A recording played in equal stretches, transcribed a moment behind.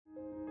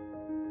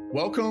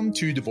Welcome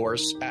to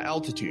Divorce at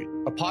Altitude,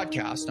 a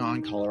podcast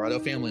on Colorado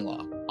family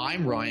law.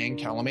 I'm Ryan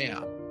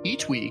Calamea.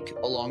 Each week,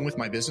 along with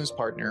my business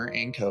partner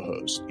and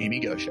co-host,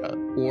 Amy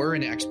Gosha, or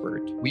an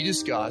expert, we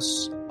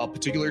discuss a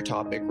particular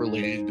topic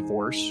related to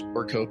divorce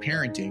or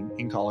co-parenting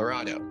in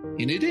Colorado.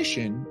 In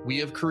addition, we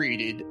have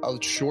created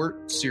a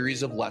short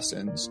series of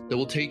lessons that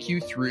will take you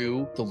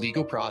through the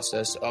legal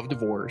process of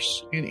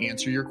divorce and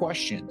answer your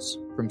questions,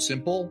 from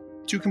simple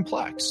to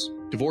complex.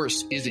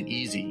 Divorce isn't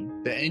easy.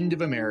 The end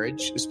of a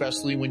marriage,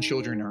 especially when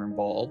children are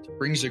involved,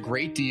 brings a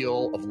great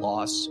deal of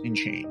loss and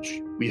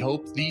change. We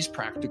hope these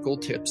practical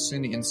tips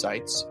and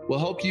insights will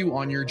help you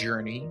on your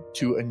journey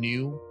to a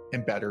new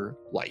and better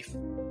life.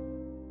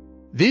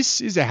 This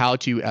is a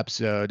how-to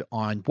episode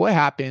on what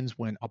happens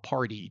when a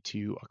party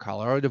to a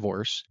Colorado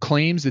divorce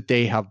claims that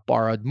they have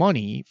borrowed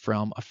money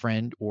from a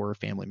friend or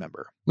family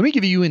member. Let me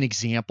give you an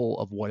example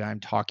of what I'm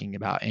talking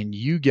about, and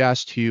you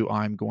guessed who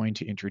I'm going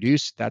to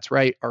introduce. That's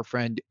right, our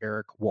friend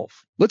Eric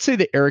Wolf. Let's say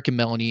that Eric and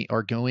Melanie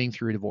are going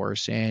through a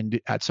divorce, and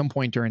at some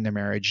point during their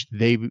marriage,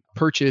 they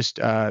purchased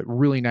a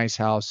really nice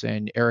house,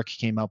 and Eric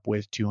came up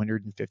with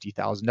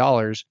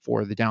 $250,000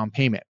 for the down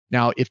payment.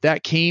 Now, if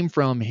that came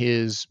from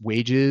his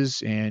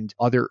wages and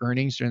other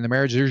earnings during the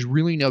marriage, there's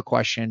really no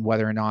question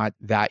whether or not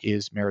that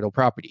is marital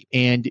property.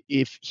 And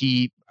if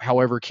he,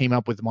 however, came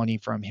up with money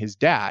from his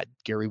dad,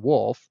 Gary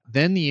Wolf,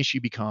 then the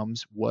issue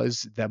becomes,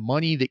 was the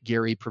money that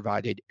Gary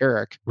provided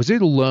Eric, was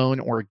it a loan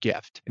or a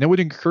gift? And I would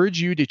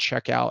encourage you to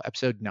check out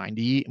episode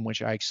 90, in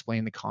which I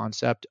explain the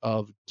concept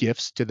of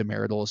gifts to the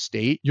marital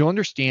estate. You'll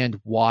understand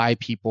why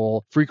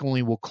people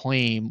frequently will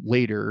claim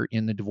later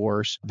in the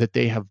divorce that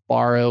they have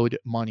borrowed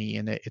money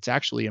and that it's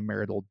actually a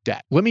marital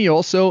debt. Let me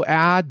also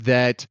add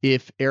that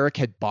if Eric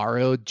had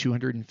borrowed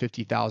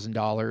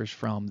 $250,000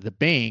 from the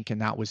bank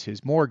and that was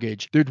his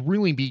mortgage, there'd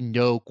really be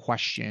no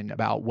question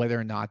about whether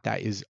or not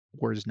that is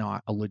or is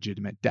not a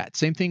legitimate debt.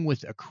 Same thing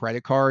with a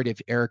credit card.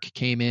 If Eric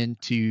came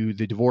into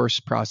the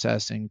divorce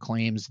process and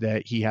claims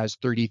that he has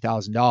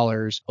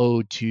 $30,000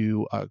 owed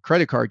to a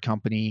credit card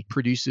company,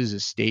 produces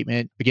a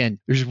statement, again,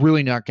 there's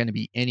really not going to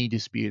be any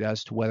dispute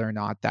as to whether or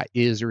not that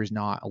is or is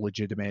not a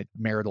legitimate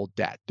marital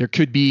debt. There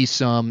could be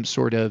some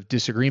sort of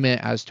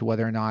disagreement as to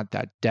whether or not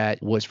that debt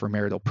was for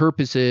marital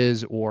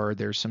purposes or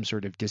there's some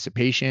sort of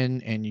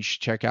dissipation, and you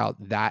should check out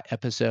that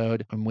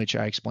episode in which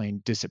I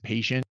explain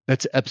dissipation.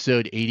 That's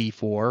episode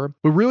 84.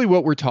 But really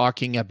what we're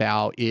talking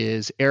about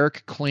is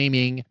Eric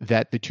claiming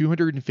that the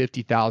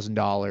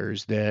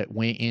 $250,000 that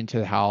went into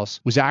the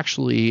house was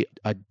actually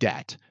a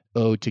debt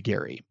owed to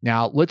Gary.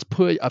 Now, let's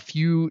put a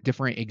few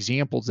different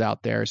examples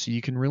out there so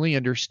you can really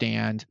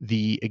understand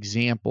the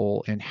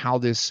example and how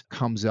this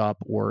comes up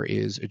or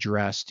is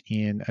addressed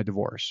in a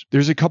divorce.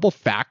 There's a couple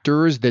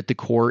factors that the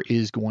court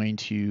is going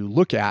to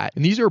look at,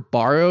 and these are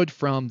borrowed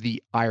from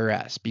the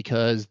IRS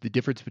because the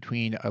difference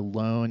between a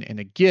loan and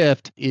a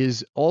gift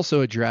is also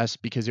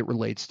addressed because it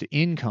relates to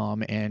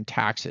income and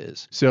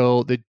taxes.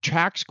 So the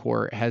tax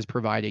court has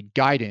provided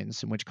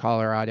guidance in which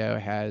Colorado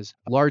has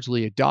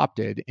largely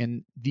adopted,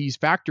 and these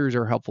factors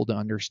are helpful to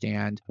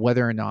understand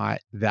whether or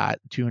not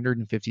that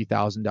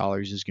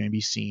 $250,000 is going to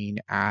be seen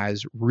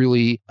as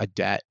really a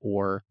debt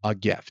or a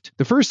gift.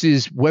 The first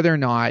is whether or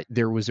not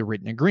there was a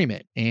written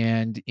agreement,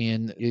 and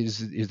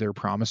is there a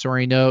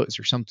promissory note? Is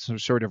there some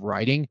sort of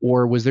writing,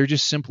 or was there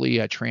just simply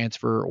a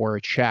transfer or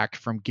a check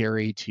from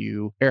Gary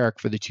to Eric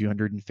for the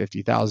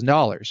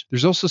 $250,000?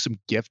 There's also some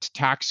gift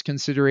tax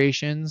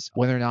considerations,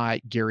 whether or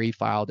not Gary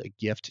filed a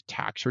gift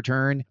tax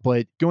return.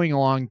 But going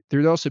along,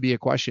 there'd also be a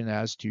question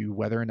as to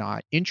whether or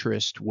not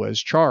interest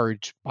was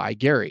charged by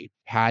Gary.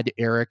 Had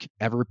Eric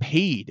ever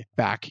paid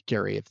back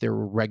Gary, if there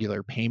were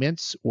regular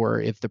payments,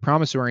 or if the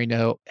promissory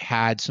note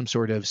had some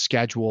sort of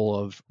schedule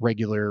of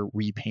regular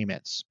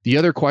repayments? The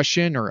other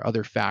question or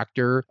other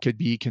factor could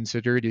be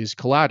considered is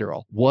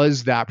collateral.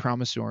 Was that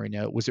promissory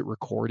note, was it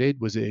recorded?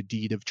 Was it a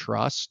deed of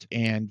trust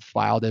and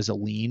filed as a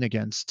lien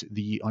against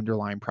the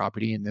underlying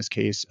property, in this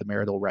case, a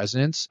marital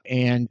residence?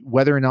 And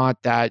whether or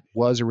not that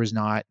was or was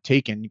not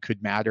taken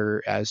could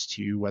matter as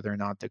to whether or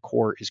not the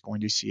court is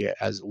going to see it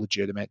as a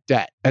legitimate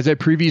debt. As I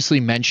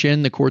previously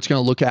mentioned, the court's going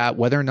to look at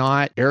whether or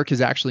not Eric has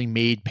actually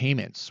made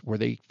payments. Were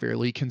they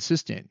fairly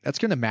consistent? That's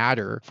going to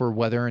matter for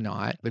whether or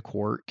not the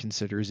court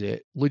considers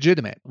it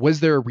legitimate.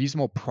 Was there a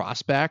reasonable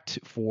prospect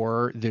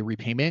for the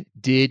repayment?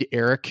 Did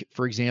Eric,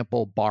 for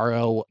example,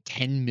 borrow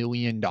 $10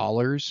 million?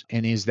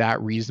 And is that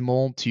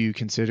reasonable to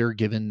consider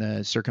given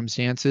the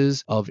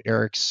circumstances of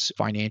Eric's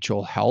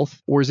financial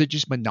health? Or is it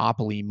just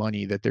monopoly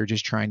money that they're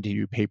just trying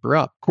to paper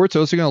up? Court's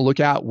also going to look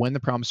at when the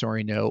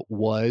promissory note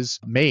was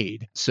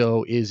made.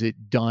 So is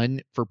it done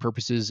for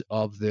purposes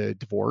of the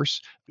divorce?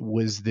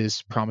 Was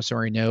this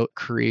promissory note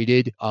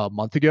created a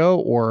month ago,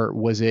 or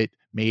was it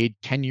made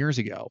 10 years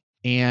ago?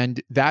 And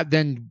that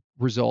then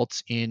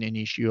results in an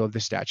issue of the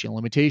statute of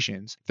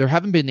limitations. If there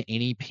haven't been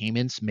any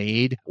payments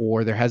made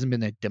or there hasn't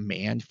been a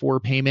demand for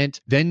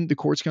payment, then the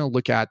court's going to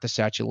look at the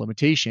statute of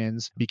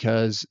limitations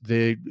because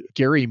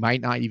Gary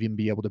might not even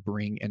be able to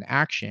bring an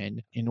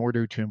action in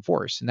order to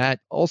enforce. And that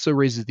also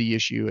raises the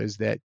issue is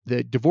that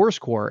the divorce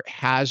court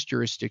has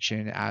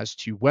jurisdiction as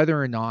to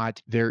whether or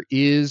not there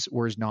is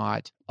or is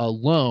not a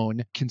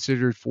loan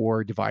considered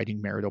for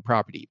dividing marital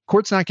property.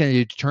 Court's not going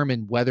to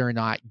determine whether or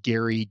not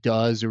Gary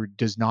does or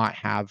does not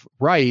have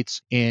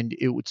rights. And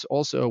it's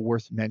also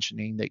worth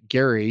mentioning that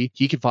Gary,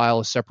 he could file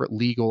a separate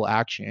legal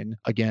action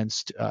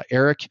against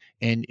Eric.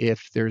 And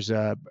if there's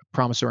a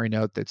promissory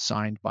note that's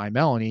signed by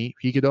Melanie,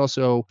 he could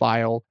also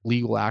file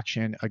legal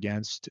action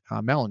against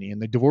Melanie.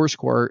 And the divorce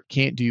court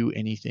can't do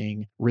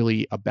anything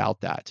really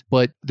about that.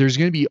 But there's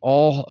going to be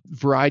all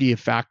variety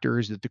of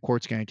factors that the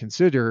court's going to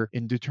consider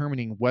in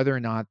determining whether or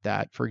not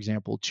that, for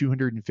example,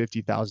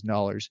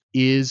 $250,000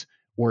 is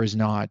or is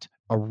not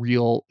a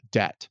real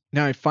debt.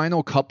 Now, a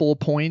final couple of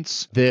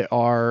points that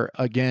are,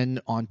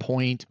 again, on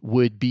point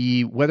would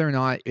be whether or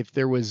not if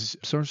there was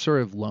some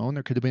sort of loan,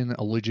 there could have been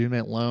a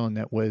legitimate loan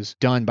that was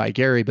done by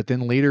Gary, but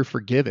then later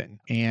forgiven,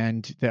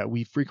 and that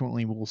we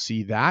frequently will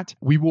see that.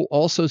 We will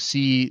also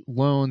see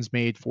loans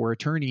made for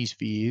attorney's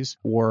fees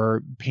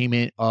or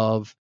payment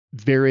of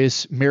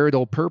various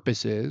marital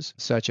purposes,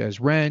 such as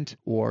rent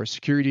or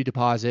security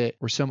deposit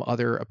or some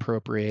other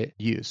appropriate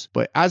use.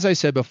 But as I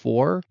said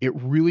before, it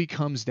really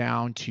comes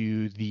down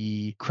to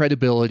the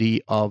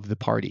credibility of the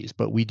parties.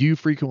 But we do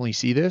frequently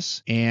see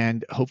this,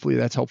 and hopefully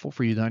that's helpful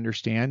for you to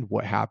understand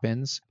what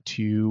happens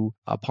to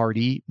a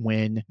party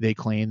when they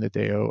claim that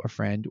they owe a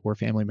friend or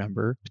family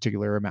member a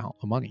particular amount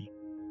of money.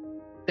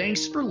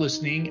 Thanks for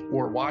listening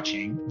or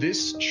watching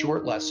this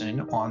short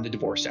lesson on the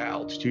Divorce at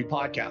Altitude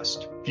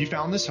podcast. If you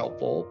found this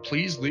helpful,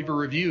 please leave a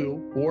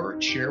review or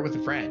share with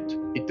a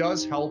friend. It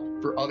does help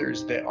for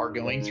others that are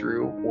going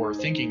through or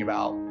thinking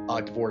about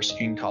a divorce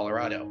in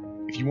Colorado.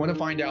 If you want to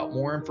find out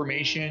more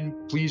information,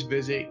 please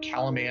visit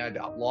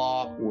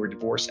kalamaya.law or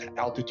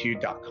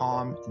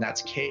divorceataltitude.com. And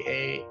that's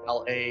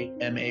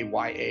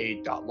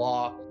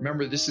KALAMAYA.law.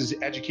 Remember, this is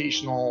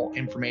educational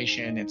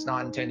information. It's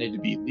not intended to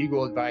be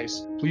legal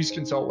advice. Please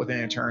consult with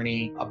an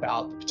attorney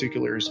about the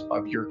particulars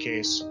of your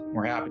case.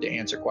 We're happy to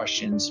answer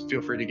questions.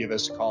 Feel free to give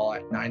us a call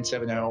at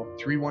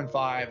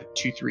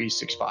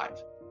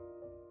 970-315-2365.